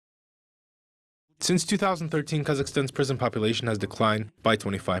Since 2013, Kazakhstan's prison population has declined by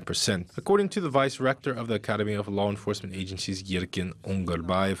 25%. According to the vice rector of the Academy of Law Enforcement Agencies, Yerkin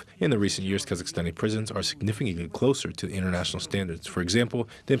Ongurbayev, in the recent years, Kazakhstani prisons are significantly closer to international standards. For example,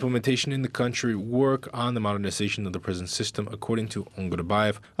 the implementation in the country work on the modernization of the prison system, according to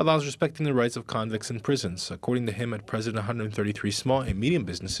Ongurbayev, allows respecting the rights of convicts in prisons. According to him, at present, 133 small and medium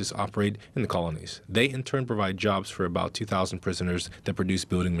businesses operate in the colonies. They, in turn, provide jobs for about 2,000 prisoners that produce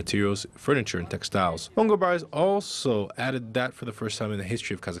building materials, furniture, and textiles. Ongurbayev also added that for the first time in the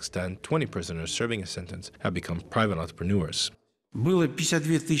history of Kazakhstan, 20 prisoners serving a sentence have become private entrepreneurs. Было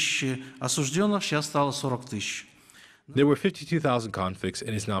 52 тысячи осужденных, сейчас стало 40 тысяч. There were 52,000 convicts,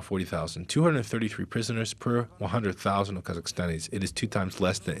 and it's now 40,000. 233 prisoners per 100,000 of Kazakhstanis. It is 2 times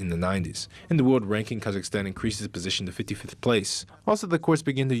less than in the 90s. In the world ranking, Kazakhstan increases its position to 55th place. Also, the courts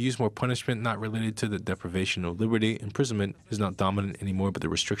begin to use more punishment not related to the deprivation of liberty. Imprisonment is not dominant anymore, but the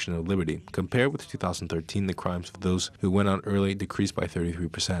restriction of liberty. Compared with 2013, the crimes of those who went out early decreased by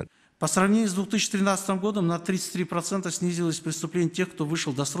 33%. По сравнению с 2013 годом на 33% снизилось преступление тех, кто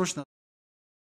вышел досрочно.